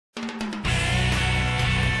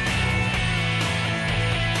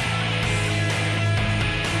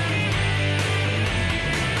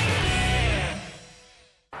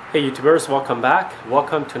Hey YouTubers, welcome back.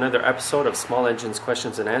 Welcome to another episode of Small Engines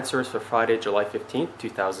Questions and Answers for Friday, July 15th,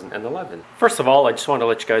 2011. First of all, I just want to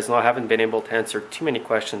let you guys know I haven't been able to answer too many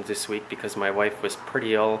questions this week because my wife was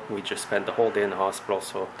pretty ill. We just spent the whole day in the hospital,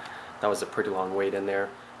 so that was a pretty long wait in there.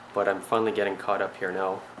 But I'm finally getting caught up here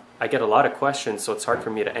now. I get a lot of questions, so it's hard for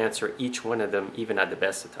me to answer each one of them, even at the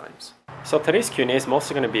best of times. So today's Q&A is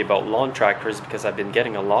mostly going to be about lawn tractors because I've been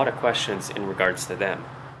getting a lot of questions in regards to them.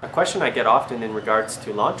 A question I get often in regards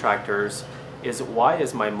to lawn tractors is, why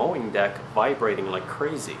is my mowing deck vibrating like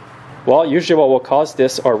crazy? Well, usually what will cause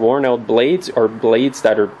this are worn out blades or blades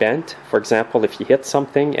that are bent. For example, if you hit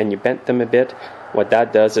something and you bent them a bit, what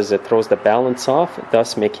that does is it throws the balance off,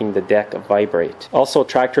 thus making the deck vibrate. Also,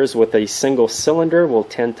 tractors with a single cylinder will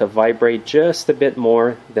tend to vibrate just a bit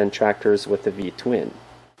more than tractors with a V-twin.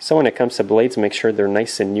 So when it comes to blades, make sure they're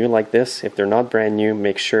nice and new like this. If they're not brand new,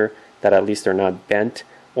 make sure that at least they're not bent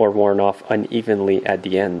or worn off unevenly at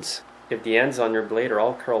the ends. If the ends on your blade are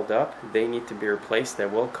all curled up, they need to be replaced.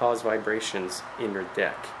 That will cause vibrations in your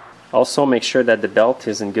deck. Also, make sure that the belt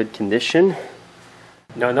is in good condition.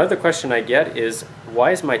 Now, another question I get is,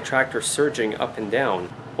 why is my tractor surging up and down?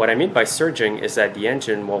 What I mean by surging is that the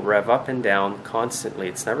engine will rev up and down constantly.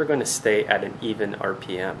 It's never going to stay at an even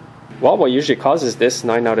RPM. Well, what usually causes this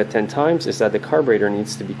 9 out of 10 times is that the carburetor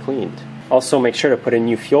needs to be cleaned. Also, make sure to put a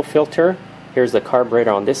new fuel filter. Here's the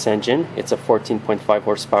carburetor on this engine. It's a 14.5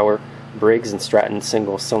 horsepower Briggs & Stratton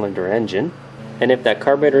single cylinder engine. And if that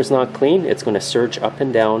carburetor is not clean, it's going to surge up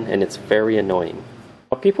and down, and it's very annoying.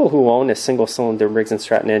 Now, people who own a single cylinder Briggs &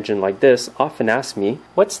 Stratton engine like this often ask me,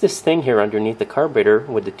 what's this thing here underneath the carburetor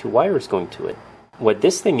with the two wires going to it? What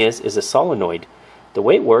this thing is a solenoid. The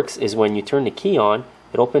way it works is when you turn the key on,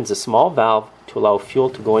 it opens a small valve to allow fuel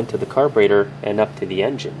to go into the carburetor and up to the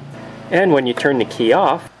engine. And when you turn the key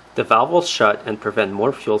off, the valve will shut and prevent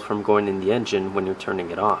more fuel from going in the engine when you're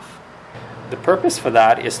turning it off. The purpose for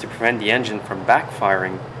that is to prevent the engine from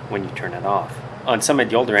backfiring when you turn it off. On some of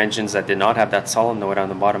the older engines that did not have that solenoid on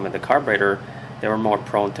the bottom of the carburetor, they were more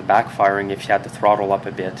prone to backfiring if you had the throttle up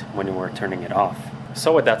a bit when you were turning it off.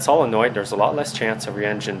 So with that solenoid, there's a lot less chance of your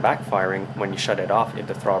engine backfiring when you shut it off if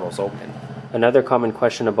the throttle's open. Another common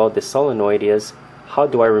question about this solenoid is, how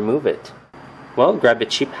do I remove it? Well, grab a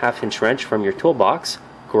cheap 1/2-inch wrench from your toolbox,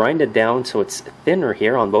 grind it down so it's thinner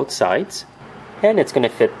here on both sides, and it's going to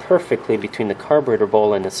fit perfectly between the carburetor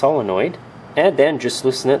bowl and the solenoid, and then just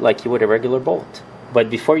loosen it like you would a regular bolt. But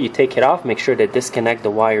before you take it off, make sure to disconnect the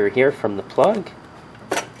wire here from the plug,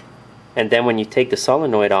 and then when you take the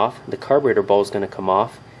solenoid off, the carburetor bowl is going to come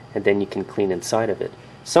off, and then you can clean inside of it.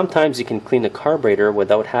 Sometimes you can clean the carburetor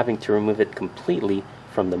without having to remove it completely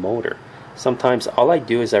from the motor. Sometimes all I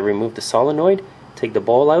do is I remove the solenoid, take the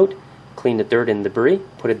bowl out, clean the dirt and debris,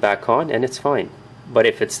 put it back on, and it's fine. But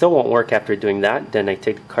if it still won't work after doing that, then I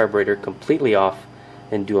take the carburetor completely off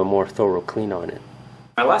and do a more thorough clean on it.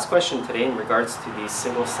 My last question today in regards to these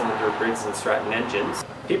single-cylinder Briggs & Stratton engines.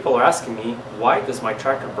 People are asking me, why does my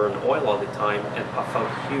tractor burn oil all the time and puff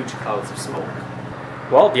out huge clouds of smoke?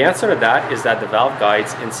 Well, the answer to that is that the valve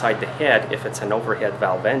guides inside the head, if it's an overhead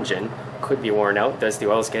valve engine, could be worn out as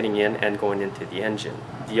the oil is getting in and going into the engine.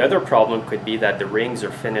 The other problem could be that the rings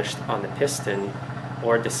are finished on the piston,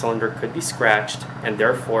 or the cylinder could be scratched, and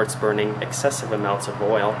therefore it's burning excessive amounts of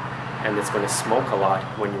oil, and it's going to smoke a lot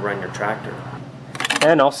when you run your tractor.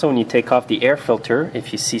 And also when you take off the air filter,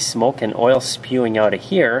 if you see smoke and oil spewing out of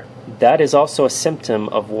here, that is also a symptom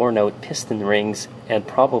of worn out piston rings and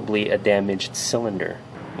probably a damaged cylinder.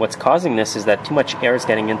 What's causing this is that too much air is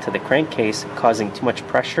getting into the crankcase, causing too much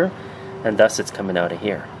pressure, and thus it's coming out of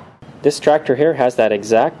here. This tractor here has that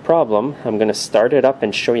exact problem. I'm going to start it up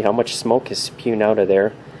and show you how much smoke is spewing out of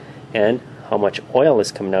there and how much oil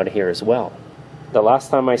is coming out of here as well. The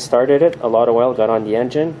last time I started it, a lot of oil got on the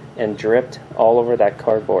engine and dripped all over that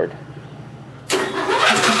cardboard.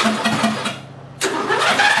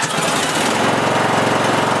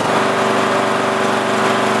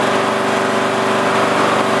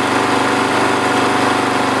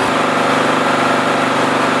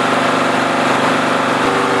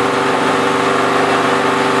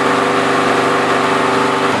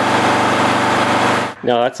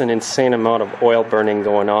 Now that's an insane amount of oil burning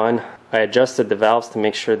going on. I adjusted the valves to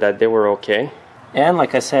make sure that they were okay. And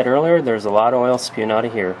like I said earlier, there's a lot of oil spewing out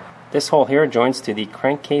of here. This hole here joins to the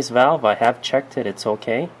crankcase valve. I have checked it, it's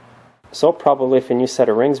okay. So probably if a new set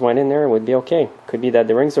of rings went in there, it would be okay. Could be that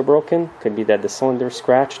the rings are broken, could be that the cylinder's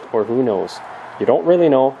scratched, or who knows. You don't really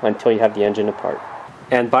know until you have the engine apart.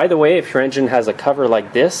 And by the way, if your engine has a cover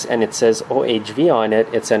like this and it says OHV on it,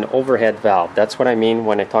 it's an overhead valve. That's what I mean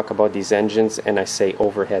when I talk about these engines and I say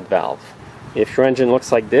overhead valve. If your engine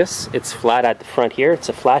looks like this, it's flat at the front here, it's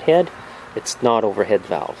a flathead, it's not overhead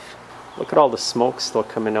valve. Look at all the smoke still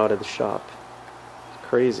coming out of the shop. It's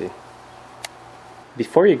crazy.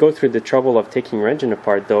 Before you go through the trouble of taking your engine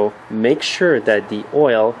apart though, make sure that the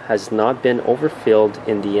oil has not been overfilled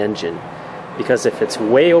in the engine. Because if it's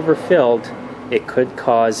way overfilled, it could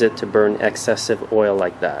cause it to burn excessive oil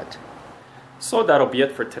like that. So that'll be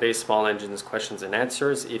it for today's Small Engines questions and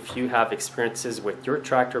answers. If you have experiences with your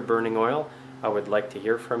tractor burning oil, I would like to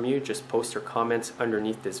hear from you. Just post your comments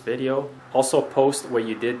underneath this video. Also post what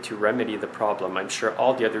you did to remedy the problem. I'm sure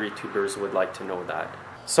all the other YouTubers would like to know that.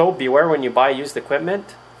 So beware when you buy used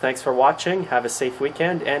equipment. Thanks for watching, have a safe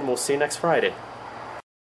weekend, and we'll see you next Friday.